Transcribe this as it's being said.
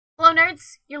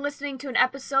nerds! You're listening to an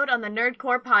episode on the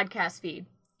Nerdcore podcast feed.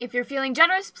 If you're feeling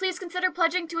generous, please consider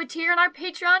pledging to a tier on our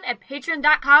Patreon at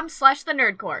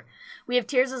patreon.com/thenerdcore. We have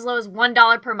tiers as low as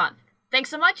 $1 per month. Thanks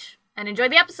so much, and enjoy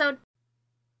the episode!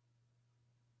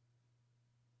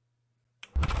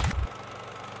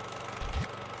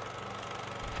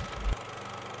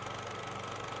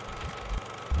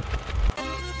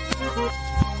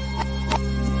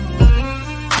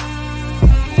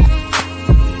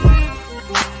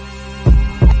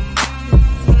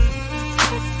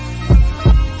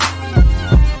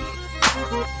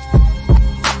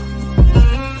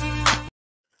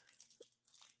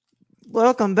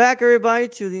 Welcome back, everybody,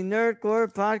 to the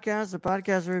Nerdcore podcast, the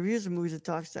podcast that reviews the movies and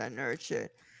talks that nerd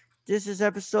shit. This is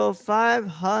episode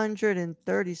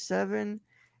 537,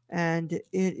 and it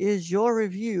is your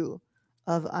review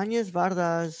of Agnes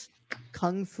Varda's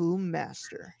Kung Fu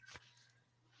Master.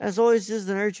 As always, this is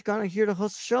the Nerd Chicano here to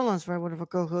host the show alongside my wonderful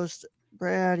co-host,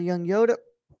 Brad Young Yoda.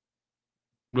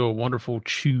 A wonderful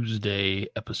Tuesday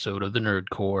episode of the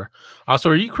Nerdcore. Also,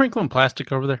 are you crinkling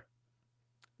plastic over there?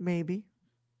 Maybe.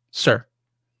 Sir,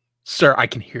 I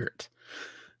can hear it.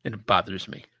 And it bothers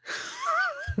me.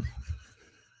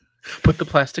 Put the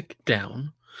plastic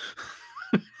down.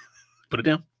 Put it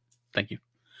down. Thank you.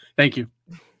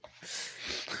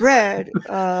 Brad,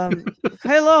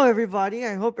 hello, everybody.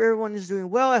 I hope everyone is doing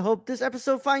well. I hope this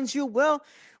episode finds you well,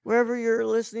 wherever you're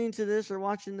listening to this or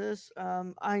watching this.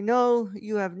 I know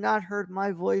you have not heard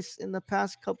my voice in the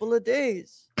past couple of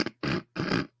days.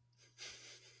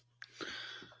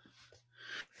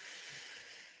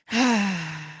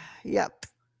 Yep.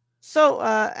 So,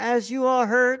 as you all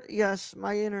heard, yes,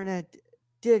 my internet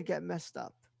did get messed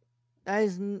up. That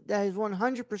is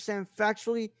 100%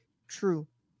 factually true.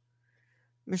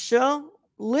 Michelle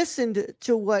listened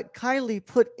to what Kylie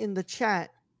put in the chat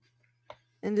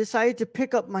and decided to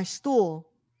pick up my stool,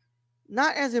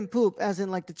 not as in poop, as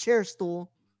in like the chair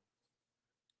stool,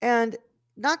 and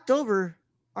knocked over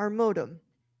our modem.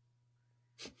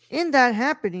 In that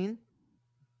happening,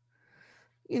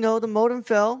 the modem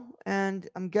fell, and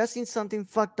I'm guessing something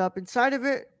fucked up inside of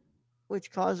it,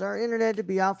 which caused our internet to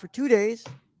be out for 2 days.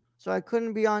 So I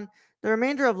couldn't be on the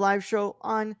remainder of live show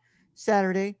on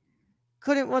Saturday.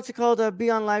 Couldn't,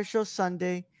 be on live show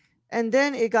Sunday. And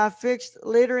then it got fixed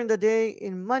later in the day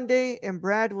in Monday, and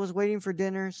Brad was waiting for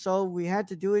dinner, so we had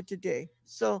to do it today.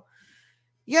 So,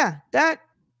 yeah, that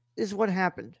is what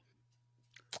happened.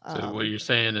 So what you're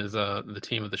saying is the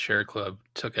team of the Share Club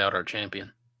took out our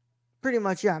champion. Pretty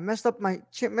much, yeah. Messed up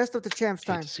the champ's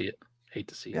time. Hate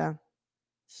to see it. Yeah.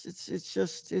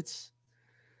 It's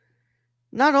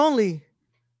not only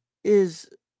is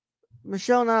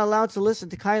Michelle not allowed to listen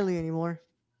to Kylie anymore.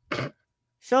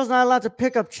 Michelle's not allowed to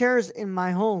pick up chairs in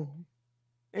my home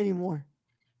anymore.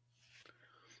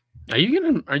 Are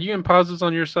you getting pauses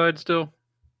on your side still?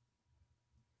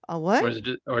 A what?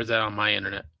 Or is that on my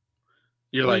internet?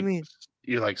 You're What do you mean?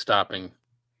 You're like stopping.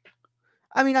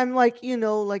 I mean, I'm like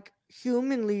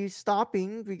humanly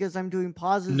stopping because I'm doing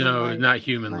pauses. No, not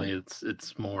humanly.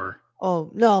 It's more. Oh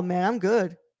no, man, I'm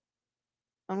good.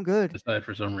 Aside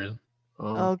for some reason.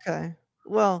 Okay.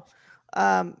 Well,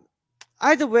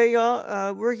 either way,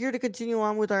 y'all, we're here to continue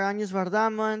on with our Agnes Varda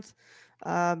month.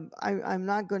 I'm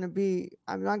not gonna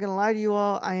lie to you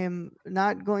all. I am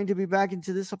not going to be back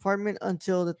into this apartment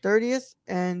until the 30th,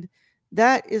 and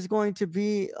that is going to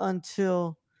be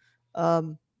until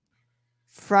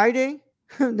Friday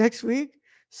next week.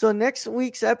 So next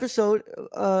week's episode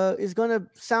is going to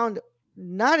sound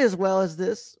not as well as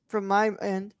this from my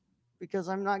end, because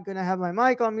I'm not going to have my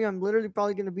mic on me. I'm literally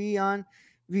probably going to be on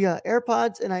via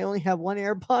AirPods, and I only have one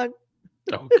AirPod.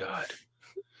 Oh, God.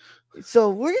 So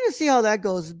we're going to see how that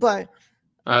goes. But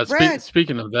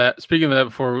speaking of that,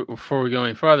 before we go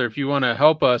any farther, if you want to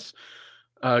help us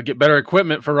get better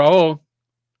equipment for Raul.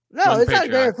 No, it's not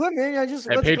better equipment. I just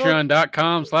at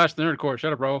patreon.com/thenerdcore.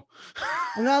 Shut up, bro.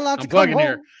 I'm not allowed to plugging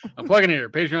here. I'm plugging here.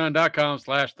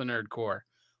 Patreon.com/thenerdcore.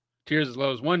 Tiers as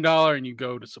low as $1, and you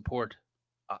go to support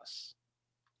us.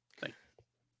 Thank you.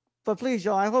 But please,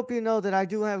 y'all, I hope you know that I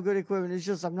do have good equipment. It's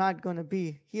just I'm not going to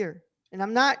be here, and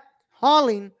I'm not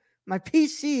hauling my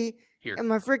PC here and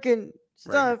my freaking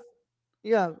stuff. Right.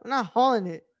 Yeah, I'm not hauling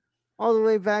it all the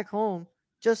way back home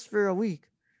just for a week.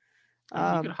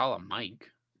 You could haul a mic.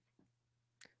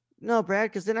 No, Brad,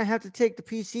 because then I have to take the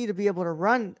PC to be able to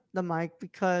run the mic,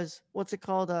 because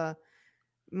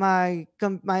my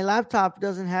laptop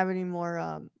doesn't have any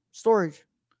more storage.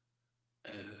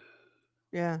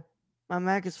 Yeah, my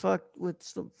Mac is fucked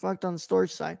on the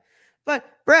storage side. But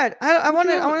Brad, I want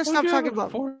to stop talking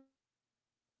about hard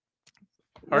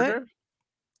drive.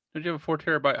 Don't you have a 4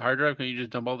 terabyte hard drive? Can you just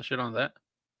dump all the shit on that?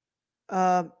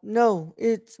 No,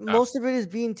 it's Oh. most of it is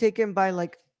being taken by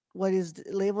like what is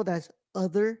labeled as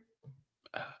other,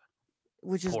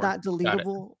 which is Porn. not Got it.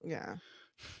 deletable. Yeah.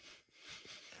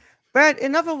 Brad,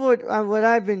 enough of what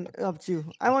I've been up to.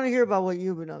 I want to hear about what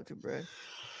you've been up to, Brad.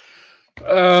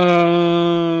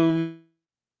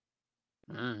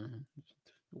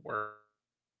 Work.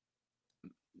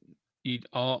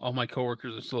 All my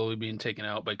coworkers are slowly being taken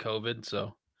out by COVID,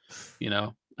 so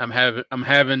I'm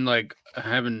having like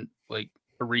a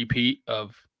repeat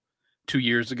of 2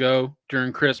 years ago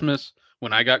during Christmas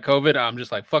when I got COVID. I'm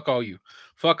just like, fuck all you,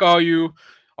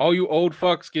 all you old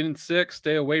fucks getting sick.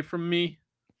 Stay away from me.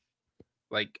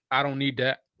 Like, I don't need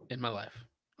that in my life.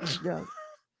 Yeah.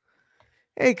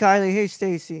 Hey, Kylie. Hey,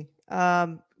 Stacy.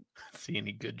 See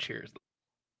any good cheers?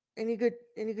 Any good?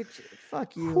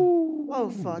 Fuck you. Oh,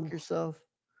 fuck Ooh. yourself.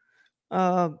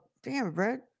 Damn it,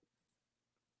 Brad.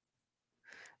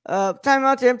 Time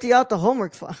out to empty out the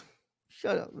homework file.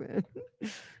 Shut up, man.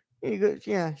 Any good?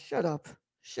 Yeah, shut up.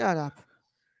 Shut up.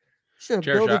 Should have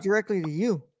Chair billed it shot. directly to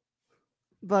you.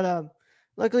 But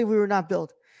luckily we were not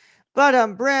billed.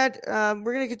 But Brad,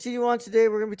 we're gonna continue on today.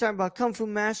 We're gonna be talking about Kung Fu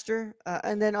Master,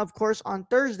 and then of course on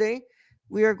Thursday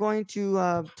we are going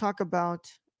to talk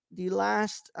about the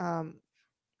last, I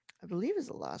believe is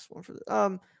the last one for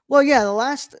the the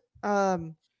last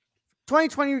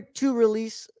 2022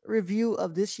 release review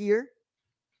of this year.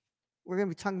 We're gonna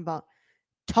be talking about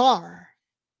Tar,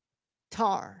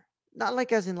 not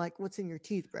like as in like what's in your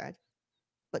teeth, Brad,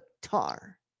 but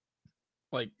Tar.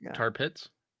 Like Yeah. tar pits?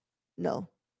 No,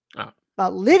 Oh.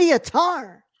 about Lydia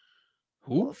Tar.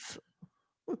 Who? Woof.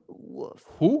 Woof.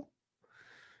 Who?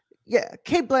 Yeah,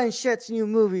 Kate Blanchett's new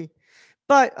movie.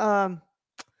 But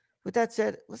with that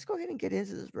said, let's go ahead and get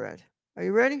into this, Brad. Are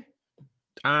you ready?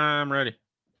 I'm ready.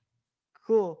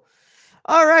 Cool.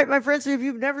 All right, my friends. So if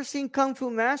you've never seen Kung Fu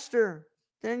Master,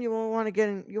 then you won't want to get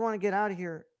in. You want to get out of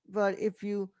here. But if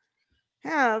you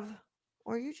have,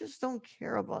 or you just don't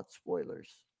care about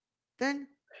spoilers, then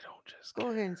They don't just go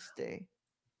ahead and stay.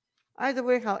 Either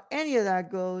way, how any of that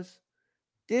goes,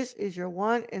 this is your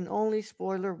one and only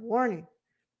spoiler warning.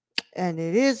 And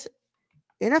it is,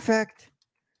 in effect,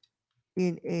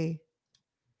 I'm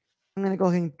going to go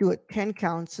ahead and do it 10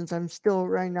 counts since I'm still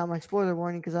writing down my spoiler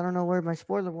warning because I don't know where my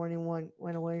spoiler warning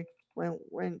went away.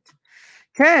 Went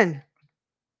 10,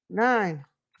 9,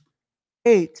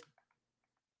 8,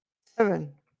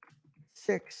 7,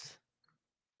 6,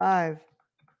 5,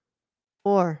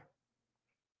 4,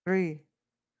 3,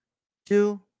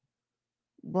 2,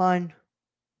 1.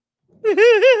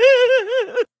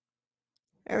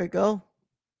 There we go.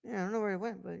 Yeah, I don't know where it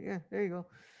went, but yeah, there you go.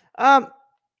 All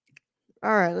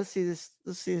right, let's see this.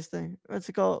 Let's see this thing. What's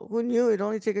it called? Who knew it'd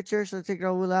only take a church to take it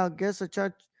all without? Guess a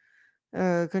church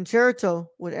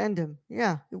concerto would end him.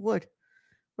 Yeah, it would.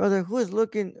 Brother, who's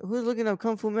looking up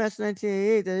Kung Fu Master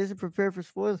 1988 that isn't prepared for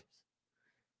spoilers?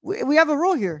 We have a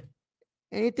rule here.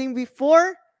 Anything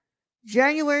before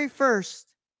January 1st,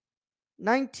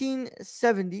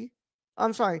 1970.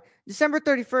 I'm sorry, December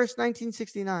 31st,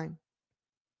 1969.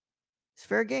 It's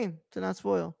fair game to not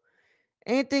spoil.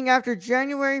 Anything after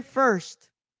January 1st,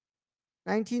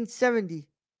 1970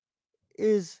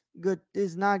 is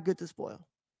not good to spoil.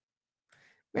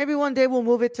 Maybe one day we'll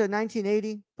move it to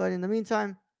 1980, but in the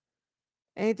meantime,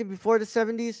 anything before the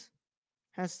 70s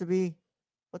has to be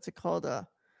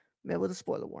met with a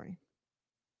spoiler warning.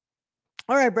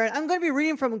 All right, Brad, I'm going to be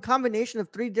reading from a combination of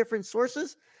 3 different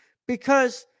sources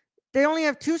because they only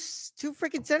have two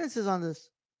freaking sentences on this.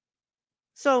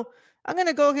 So I'm going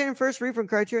to go ahead and first read from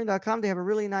Criterion.com. They have a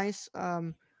really nice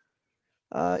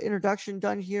introduction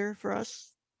done here for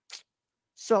us.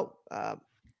 So,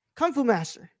 Kung Fu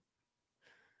Master.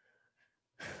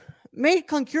 Made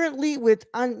concurrently with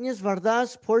Agnes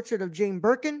Varda's portrait of Jane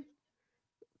Birkin,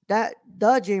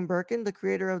 the Jane Birkin, the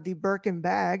creator of the Birkin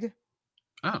bag.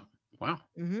 Oh, wow.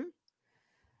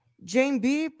 Jane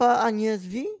B. pa Agnes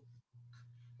V.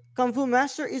 Kung Fu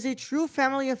Master is a true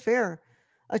family affair,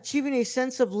 achieving a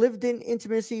sense of lived-in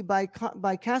intimacy by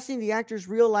casting the actors'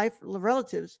 real-life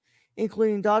relatives,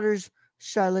 including daughters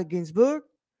Charlotte Gainsbourg,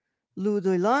 Lou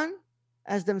Doylon,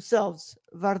 as themselves.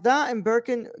 Varda and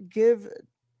Birkin give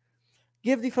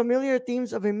the familiar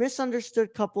themes of a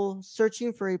misunderstood couple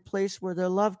searching for a place where their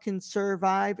love can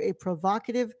survive a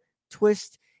provocative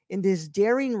twist in this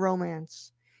daring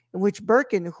romance, in which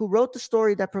Birkin, who wrote the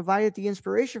story that provided the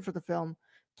inspiration for the film,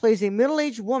 plays a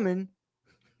middle-aged woman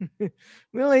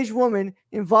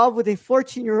involved with a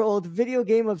 14-year-old video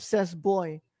game obsessed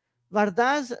boy,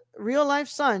 Varda's real-life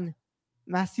son,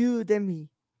 Mathieu Demy.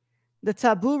 The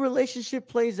taboo relationship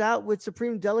plays out with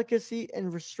supreme delicacy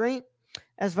and restraint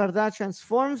as Varda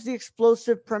transforms the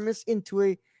explosive premise into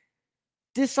a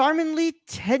disarmingly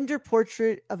tender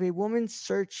portrait of a woman's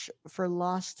search for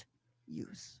lost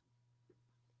youth.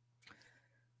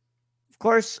 Of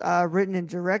course,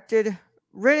 directed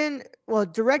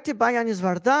by Agnes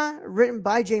Varda, written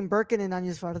by Jane Birkin and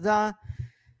Agnes Varda,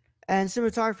 and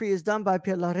cinematography is done by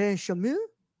Pierre-Laurent Chamu,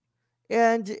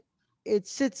 and it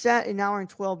sits at an hour and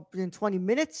 20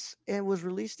 minutes, and was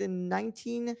released in March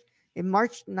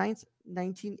 9th,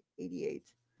 1988.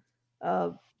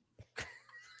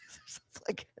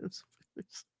 Like,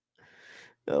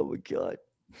 oh my god.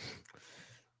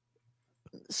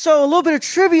 So a little bit of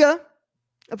trivia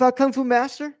about Kung Fu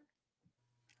Master.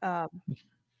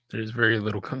 There's very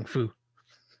little kung fu.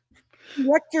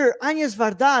 Director Agnes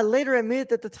Varda later admitted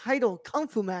that the title Kung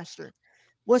Fu Master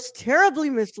was terribly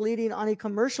misleading on a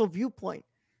commercial viewpoint.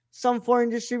 Some foreign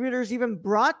distributors even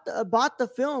bought the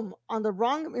film on the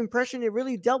wrong impression it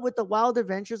really dealt with the wild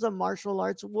adventures of martial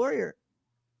arts warrior.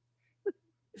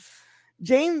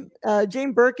 Jane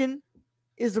Birkin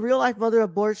is the real-life mother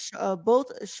of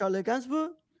both Charlotte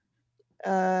Gainsbourg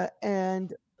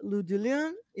and Lou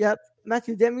Deleon. Yep.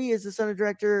 Matthew Demme is the son of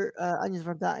director Agnes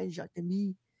Varda and Jacques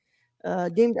Demme,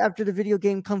 named after the video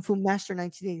game Kung Fu Master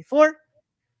 1984.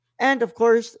 And of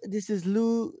course, this is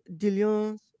Lou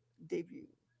Deleon's debut.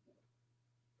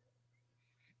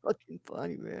 Fucking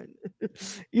funny, man.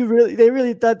 They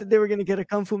really thought that they were gonna get a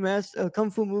Kung Fu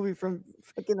movie from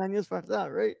fucking Agnes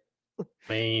Varda, right?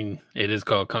 I mean, it is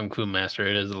called Kung Fu Master.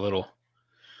 It is a little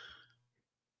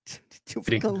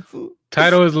Kung Fu.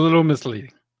 Title is a little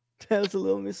misleading. That was a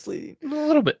little misleading. A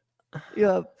little bit.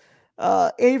 Yep.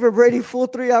 Ava Brady, full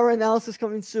 3-hour analysis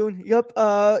coming soon. Yep.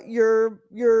 Your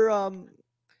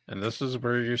And this is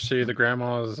where you see the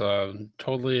grandmas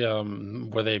totally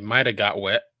where they might have got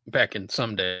wet back in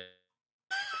some day.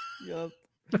 Yep.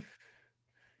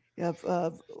 Yep.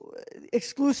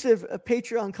 Exclusive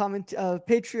Patreon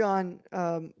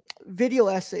video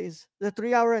essays. The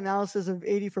 3-hour analysis of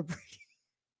 80 for Brady.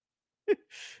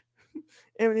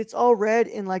 And it's all read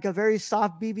in like a very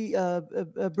soft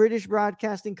British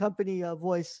Broadcasting Company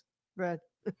voice, Brad.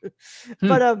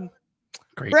 But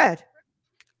Great. Brad,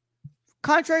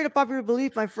 contrary to popular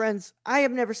belief, my friends, I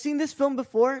have never seen this film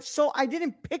before, so I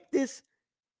didn't pick this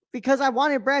because I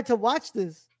wanted Brad to watch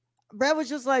this. Brad was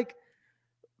just like,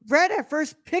 Brad at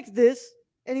first picked this,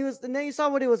 and then he saw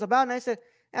what it was about, and I said,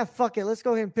 fuck it, let's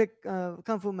go ahead and pick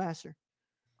Kung Fu Master.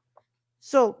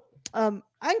 So I'm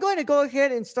going to go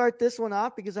ahead and start this one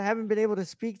off because I haven't been able to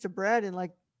speak to Brad in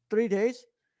like 3 days.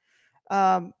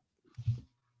 I'm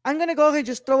going to go ahead and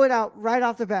just throw it out right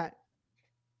off the bat.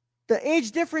 The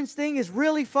age difference thing is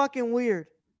really fucking weird.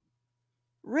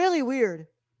 Really weird.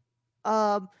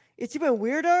 It's even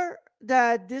weirder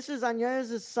that this is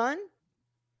Agnes's son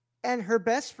and her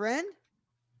best friend.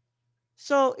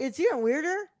 So it's even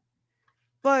weirder.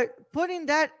 But putting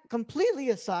that completely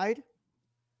aside,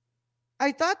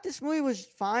 I thought this movie was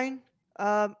fine.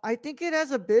 I think it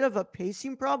has a bit of a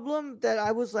pacing problem that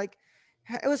I was like,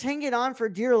 it was hanging on for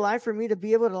dear life for me to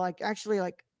be able to like actually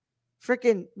like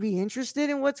freaking be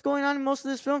interested in what's going on in most of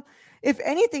this film. If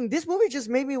anything, this movie just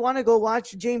made me want to go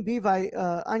watch Jane B by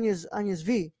Agnes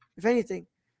V. If anything,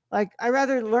 like I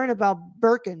rather learn about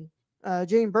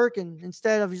Jane Birkin,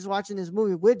 instead of just watching this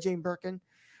movie with Jane Birkin.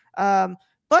 But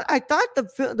I thought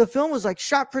the film was like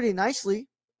shot pretty nicely.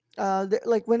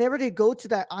 Like whenever they go to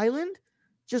that island,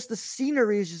 just the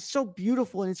scenery is just so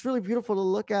beautiful, and it's really beautiful to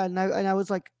look at. And I was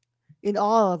like in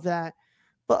awe of that.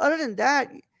 But other than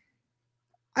that,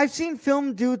 I've seen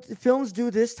films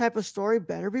do this type of story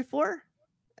better before,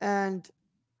 and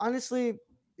honestly,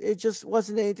 it just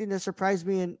wasn't anything that surprised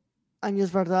me in Agnes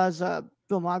Varda's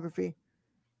filmography.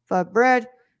 But Brad,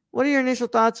 what are your initial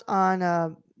thoughts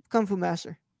on Kung Fu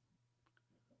Master?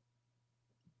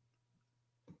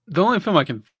 The only film I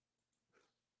can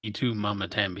to Mama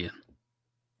Tambien.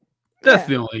 That's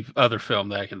the only other film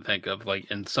that I can think of,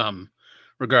 like in some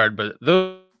regard. But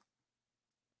those,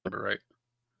 right?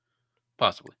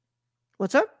 Possibly.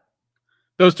 What's up?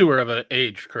 Those two are of an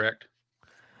age, correct?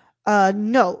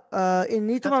 No. In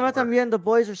Ni Tu Mamá También, the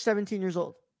boys are 17 years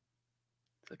old.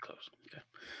 That close.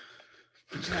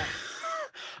 Okay.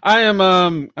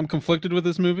 Yeah. I'm conflicted with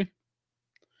this movie.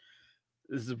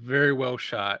 This is a very well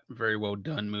shot, very well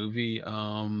done movie.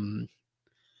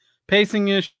 Pacing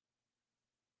issue.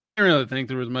 I didn't really think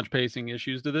there was much pacing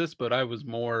issues to this, but I was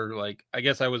more like, I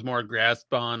guess I was more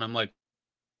grasped on. I'm like,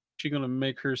 what's she gonna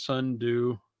make her son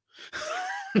do?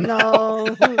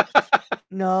 No,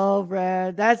 no,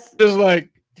 Brad. That's just like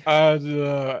I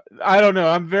don't know.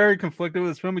 I'm very conflicted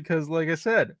with this film because, like I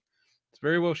said, it's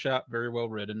very well shot, very well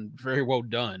written, very well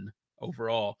done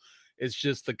overall. It's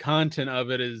just the content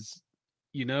of it is,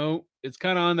 it's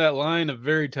kind of on that line of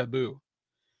very taboo.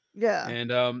 Yeah.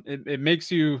 And it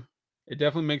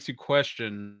definitely makes you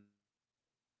question.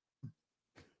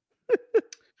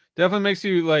 Definitely makes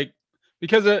you like,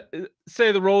 because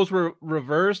say the roles were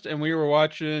reversed and we were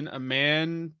watching a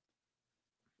man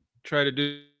try to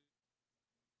do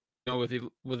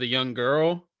with a young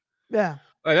girl. Yeah.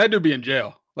 Like that dude be in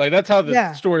jail. Like that's how the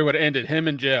Yeah. story would have ended. Him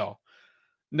in jail,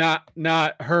 not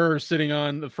her sitting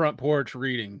on the front porch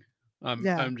reading.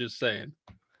 I'm just saying.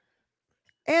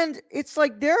 And it's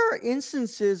like there are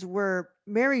instances where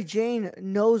Mary Jane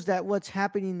knows that what's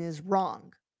happening is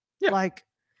wrong. Yeah. Like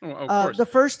Of course. the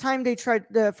first time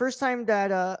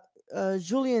that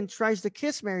Julian tries to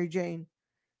kiss Mary Jane,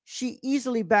 she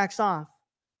easily backs off.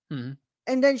 Mhm.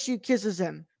 And then she kisses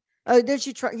him. Then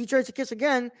he tries to kiss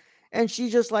again, and she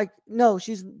just like, no,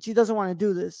 she doesn't want to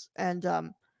do this. And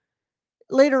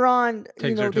later on,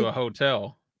 Takes her to a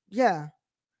hotel. Yeah.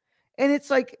 And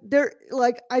it's like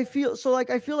I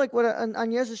feel like what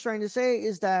Agnes is trying to say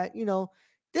is that,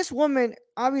 this woman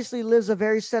obviously lives a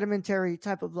very sedimentary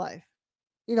type of life.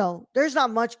 There's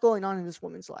not much going on in this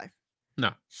woman's life.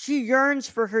 No. She yearns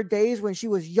for her days when she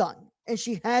was young and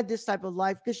she had this type of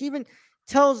life, because she even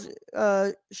tells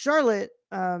Charlotte,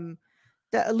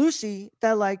 that Lucy,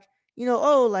 that like,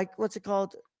 like, what's it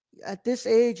called? At this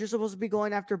age, you're supposed to be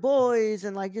going after boys,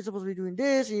 and like you're supposed to be doing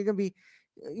this, and you're gonna be,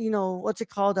 what's it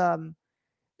called?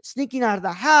 Sneaking out of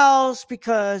the house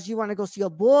because you want to go see a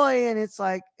boy. And it's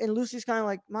like, and Lucy's kind of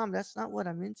like, Mom, that's not what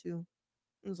I'm into.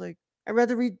 It's like, I'd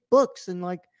rather read books, and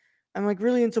like I'm like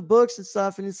really into books and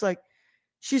stuff. And it's like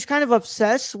she's kind of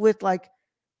obsessed with like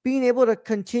being able to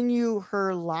continue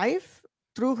her life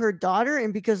through her daughter.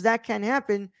 And because that can't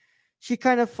happen, she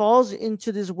kind of falls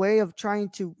into this way of trying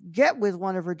to get with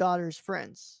one of her daughter's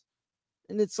friends.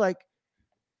 And it's like,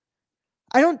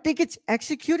 I don't think it's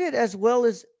executed as well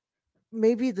as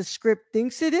maybe the script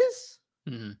thinks it is.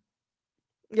 Mm-hmm.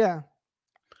 Yeah.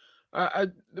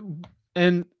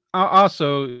 And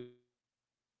also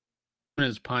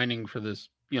is pining for this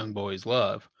young boy's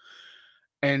love,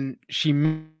 and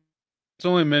it's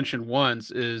only mentioned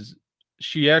once, is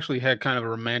she actually had kind of a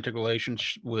romantic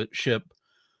relationship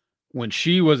when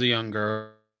she was a young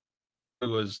girl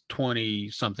who was 20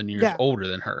 something years older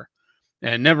than her,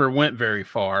 and never went very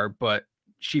far, but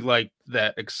she liked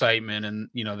that excitement and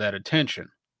that attention.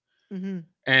 Mm-hmm.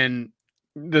 And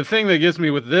the thing that gets me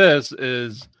with this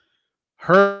is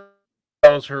her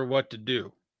tells her what to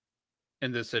do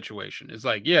in this situation. It's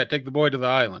like, yeah, take the boy to the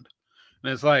island.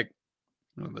 And it's like,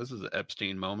 oh, this is an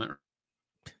Epstein moment.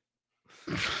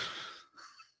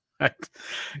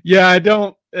 I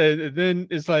don't. Then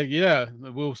it's like, yeah,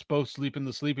 we'll both sleep in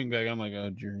the sleeping bag. I'm like,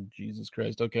 oh, Jesus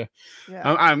Christ. Okay. Yeah.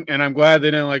 I'm glad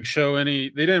they didn't like show any.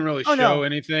 They didn't really show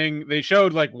anything. They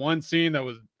showed like one scene that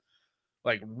was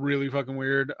like really fucking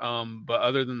weird. But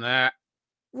other than that,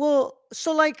 well,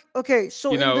 so like, okay,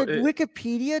 so in the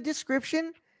Wikipedia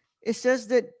description, it says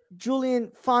that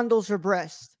Julian fondles her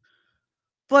breast,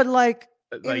 but like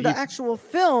in the actual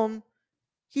film,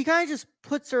 he kind of just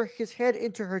puts his head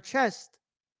into her chest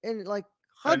and like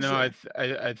hugs her.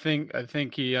 I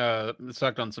think he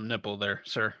sucked on some nipple there,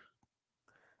 sir.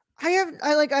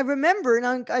 I remember,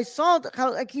 and I saw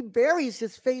how like he buries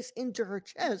his face into her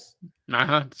chest.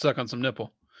 Suck on some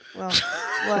nipple. Well,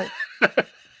 what?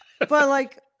 But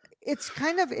like, it's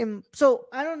kind of so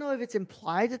I don't know if it's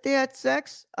implied that they had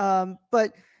sex.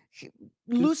 But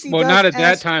Lucy. Well, not at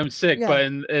that time, sick, but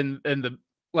in the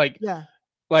like,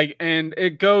 like, and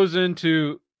it goes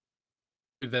into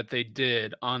that they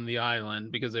did on the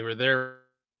island because they were there,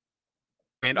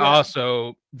 and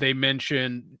also they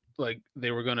mentioned like they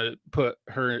were gonna put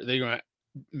her. They're gonna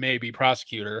maybe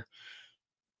prosecute her.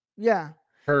 Yeah.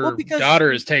 Her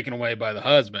daughter is taken away by the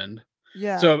husband.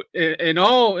 Yeah. So in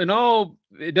all,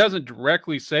 it doesn't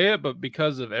directly say it, but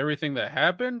because of everything that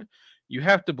happened, you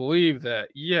have to believe that.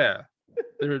 Yeah,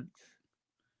 they're,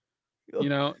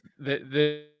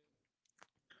 they.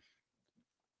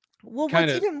 Well,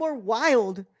 what's even more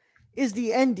wild is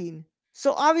the ending.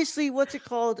 So obviously, what's it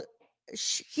called?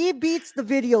 He beats the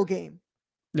video game.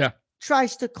 Yeah.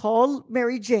 Tries to call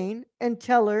Mary Jane and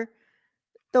tell her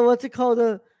the what's it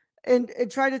called? And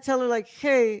try to tell her like,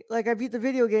 hey, like I beat the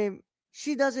video game.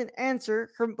 She doesn't answer.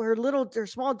 Her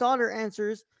small daughter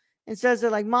answers and says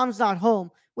that like mom's not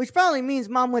home, which probably means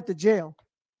mom went to jail.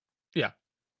 Yeah.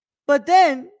 But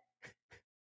then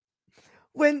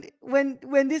when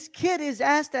this kid is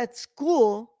asked at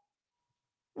school,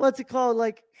 what's it called?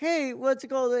 Like, hey, what's it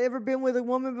called? Ever been with a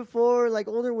woman before? Like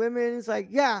older women? It's like,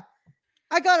 yeah,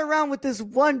 I got around with this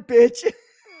one bitch.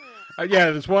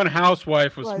 Yeah, this one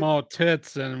housewife with Like, small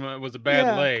tits and was a bad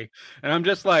yeah, lay, and I'm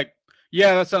just like,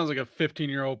 yeah, that sounds like a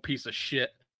 15-year-old piece of shit.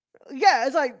 yeah.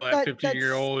 It's like That that.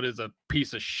 15-year-old is a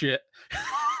piece of shit.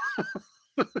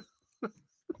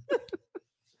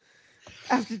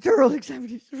 After thorough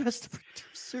examination, the rest of the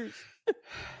producers.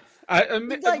 I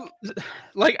mean,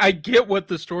 like I get what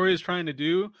the story is trying to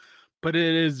do, but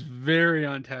it is very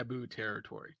on taboo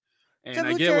territory, and I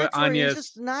taboo get what territory is Anya's.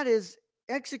 just not as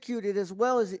executed as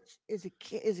well as it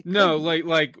could No, be.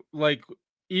 like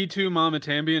E2 Mama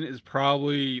Tambian is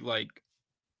probably like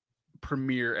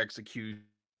premier execution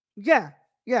Yeah,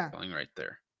 yeah, right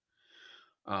there.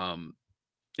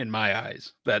 In my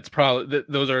eyes, that's probably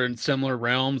those are in similar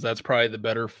realms. That's probably the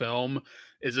better film.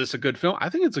 Is this a good film? I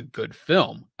think it's a good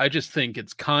film. I just think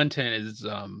its content is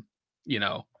you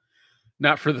know,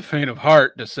 not for the faint of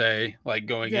heart to say, like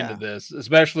going into yeah, this,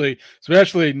 especially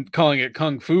calling it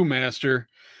Kung Fu Master.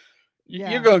 You're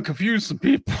yeah. going to confuse some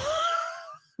people.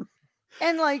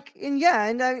 And like, and yeah,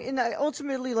 and I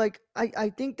ultimately, like, I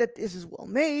think that this is well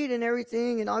made and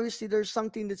everything, and obviously there's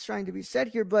something that's trying to be said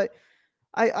here, but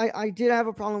I did have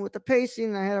a problem with the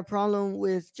pacing. I had a problem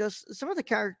with just some of the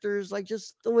characters, like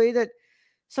just the way that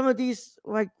some of these,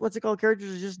 like, what's it called,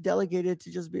 characters are just delegated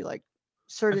to just be like I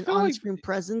certain feel like, on-screen yeah,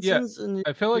 presences, and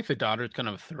I feel like the daughter's kind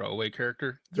of a throwaway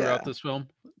character throughout yeah. this film.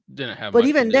 Didn't have But much to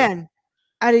even do. then,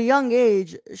 at a young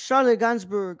age, Charlotte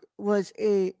Gainsbourg was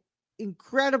a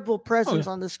incredible Oh yeah, presence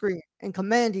on the screen and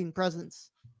commanding presence.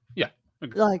 yeah.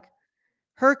 Agree. Like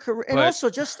her career, and But also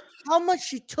just how much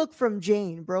she took from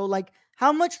Jane, bro. Like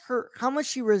how much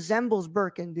she resembles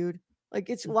Birkin, dude. Like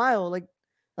it's wild.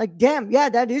 Like damn, yeah,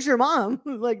 that is your mom.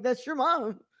 Like that's your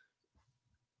mom.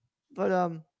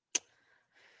 But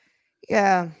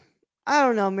yeah, I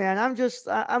don't know, man.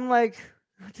 I'm like,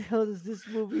 what the hell does this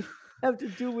movie have to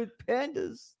do with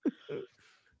pandas? I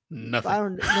nothing.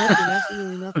 don't nothing.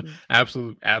 Absolutely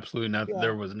nothing. Absolutely nothing. Yeah,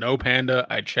 There was no panda.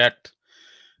 I checked.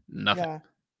 Nothing. yeah.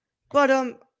 But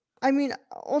I mean,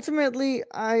 ultimately,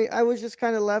 I was just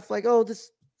kind of left like, oh,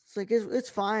 this it's like it's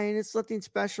fine. It's nothing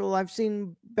special. I've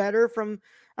seen better from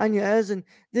Anya's, and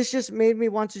this just made me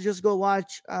want to just go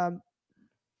watch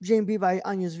Jane B by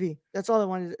Anya's V. That's all I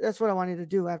wanted. That's what I wanted to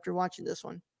do after watching this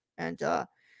one. And I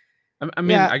mean,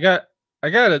 yeah, I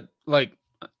gotta like.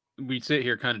 We sit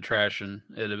here kind of trashing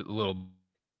it a little.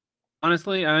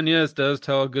 Honestly, Agnes does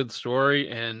tell a good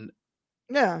story, and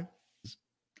yeah,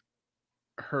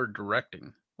 her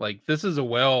directing, like this is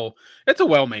it's a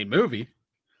well-made movie,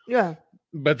 yeah,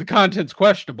 but the content's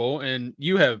questionable, and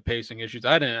you have pacing issues.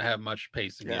 I didn't have much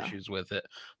pacing yeah. issues with it,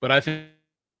 but I think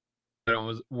that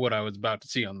was what I was about to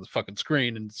see on the fucking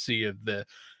screen and see if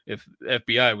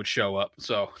FBI would show up.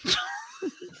 So,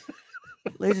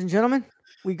 Ladies and gentlemen,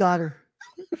 we got her.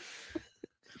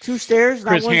 2 stairs,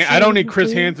 not one. I don't need scene,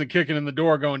 Chris two. Hansen kicking in the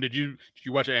door going, did you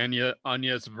watch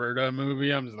Agnes Verda movie?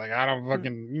 I'm just like, I don't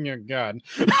fucking God.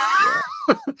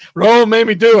 Roll made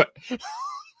me do it.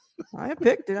 I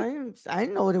picked it. I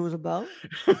didn't know what it was about.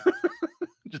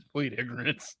 Just plead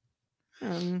ignorance.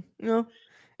 You know,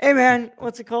 hey man,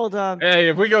 what's it called? Hey,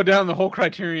 if we go down the whole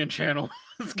Criterion channel,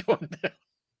 it's going down.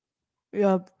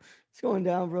 Yep, it's going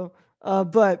down, bro.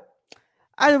 But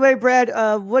either way, Brad,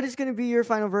 what is going to be your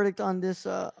final verdict on this?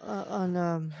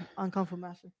 On Kung Fu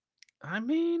Master. I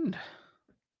mean,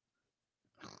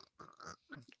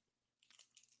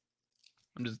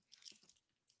 I'm just.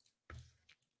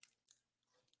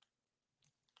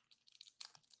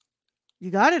 You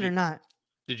got it or not?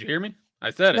 Did you hear me? I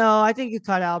said it. No, I think you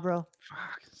cut out, bro.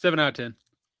 Fuck. 7 out of 10.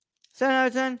 7 out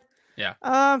of 10. Yeah.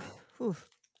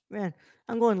 Man,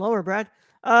 I'm going lower, Brad.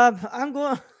 I'm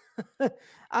going.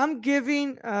 I'm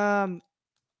giving. I'm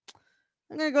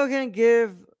gonna go ahead and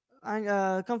give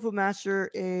Kung Fu Master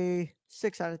a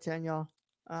 6 out of 10, y'all.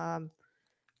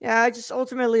 Yeah, I just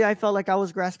ultimately I felt like I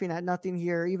was grasping at nothing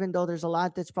here, even though there's a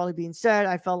lot that's probably being said.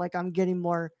 I felt like I'm getting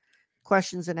more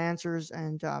questions and answers,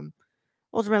 and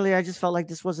ultimately I just felt like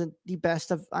this wasn't the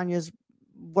best of Anya's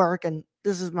work, and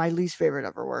this is my least favorite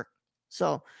of her work.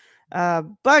 So,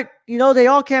 but they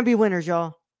all can be winners,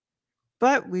 y'all.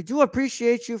 But we do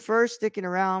appreciate you for sticking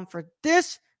around for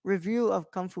this review of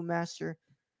Kung Fu Master.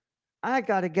 I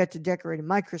gotta get to decorating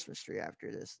my Christmas tree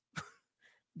after this.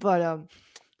 But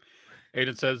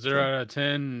Aiden says 0 out of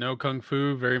 10. No kung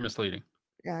fu. Very misleading.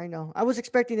 yeah, I know. I was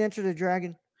expecting Enter the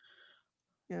Dragon.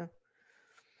 Yeah.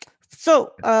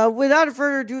 So, without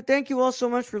further ado, thank you all so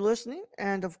much for listening.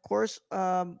 And of course,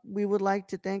 we would like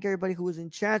to thank everybody who was in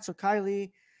chat. So,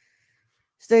 Kylie,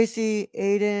 Stacy,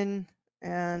 Aiden,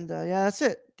 and yeah, that's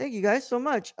it. Thank you guys so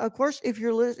much. Of course, if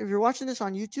you're watching this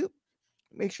on YouTube,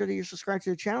 make sure that you're subscribed to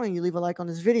the channel and you leave a like on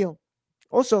this video.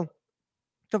 Also,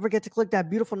 Don't forget to click that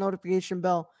beautiful notification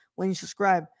bell when you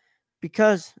subscribe,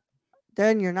 because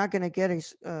then you're not going to get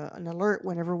an alert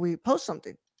whenever we post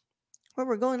something or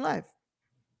we're going live.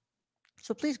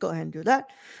 So please go ahead and do that.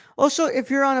 Also, if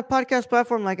you're on a podcast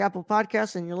platform like Apple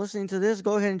Podcasts and you're listening to this,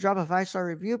 go ahead and drop a 5-star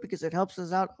review because it helps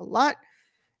us out a lot.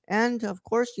 And of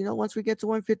course, once we get to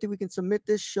 150, we can submit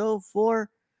this show for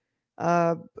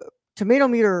tomato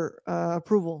meter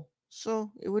approval.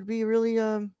 So it would be really,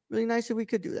 really nice if we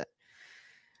could do that.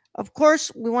 Of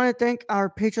course, we want to thank our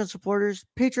Patreon supporters.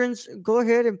 Patrons, go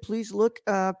ahead and please look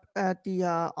up at the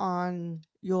on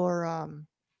your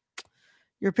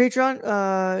Patreon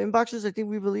inboxes. I think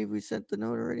we believe we sent the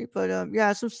note already, but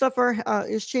yeah, some stuff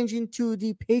is changing to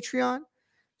the Patreon.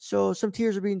 So some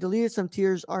tiers are being deleted, some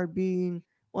tiers are being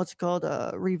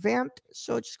revamped.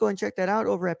 So just go and check that out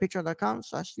over at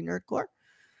patreon.com/thenerdcore.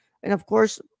 And of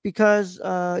course, because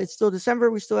it's still December,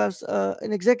 we still have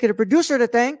an executive producer to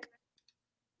thank.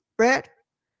 Brad,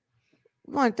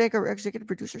 we want to thank our executive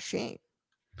producer, Shane.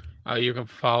 You can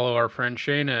follow our friend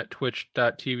Shane at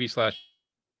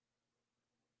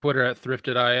twitch.tv/Twitter at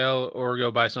thriftedil, or go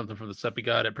buy something from the Seppi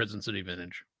God at Prison City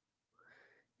Vintage.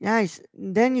 Nice.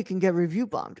 Then you can get review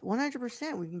bombed.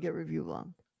 100% we can get review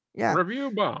bombed. Yeah. Review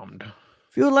bombed.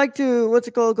 If you would like to,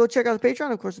 go check out the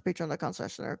Patreon. Of course, the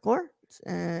patreon.com/thenerdcore.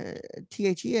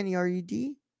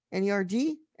 THENERUD,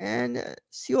 NERD, and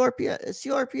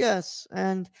CRPS.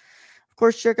 And of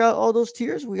course, check out all those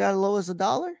tiers. We got as low as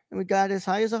 $1 and we got as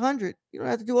high as 100. You don't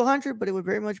have to do 100, but it would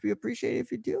very much be appreciated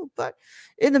if you do. But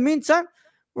in the meantime,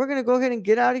 we're going to go ahead and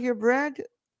get out of here, Brad.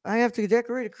 I have to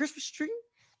decorate a Christmas tree.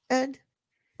 And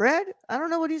Brad, I don't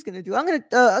know what he's going to do. I'm going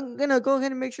to go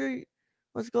ahead and make sure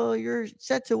you're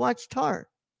set to watch Tar,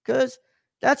 because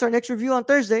that's our next review on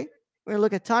Thursday. We're going to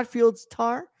look at Todd Field's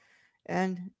Tar.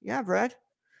 And yeah, Brad,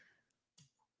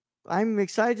 I'm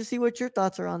excited to see what your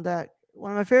thoughts are on that.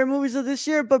 One of my favorite movies of this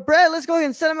year. But Brad, let's go ahead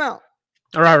and set them out.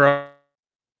 All right,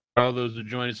 all those who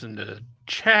join us in the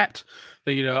chat.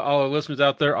 Thank you to all our listeners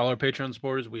out there, all our Patreon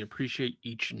supporters. We appreciate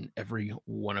each and every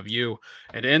one of you.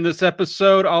 And in this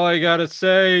episode, all I got to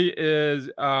say is,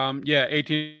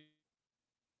 18.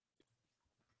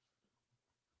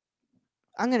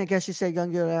 I'm going to guess you say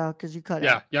Young Yoda out because you cut out.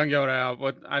 Yeah, Young Yoda out.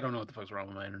 But I don't know what the fuck's wrong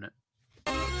with my internet.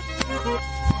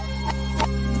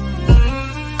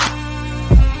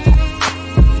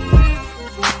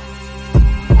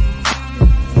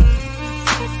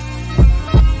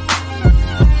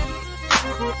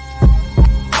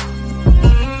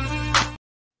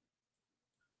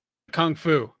 Kung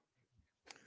Fu.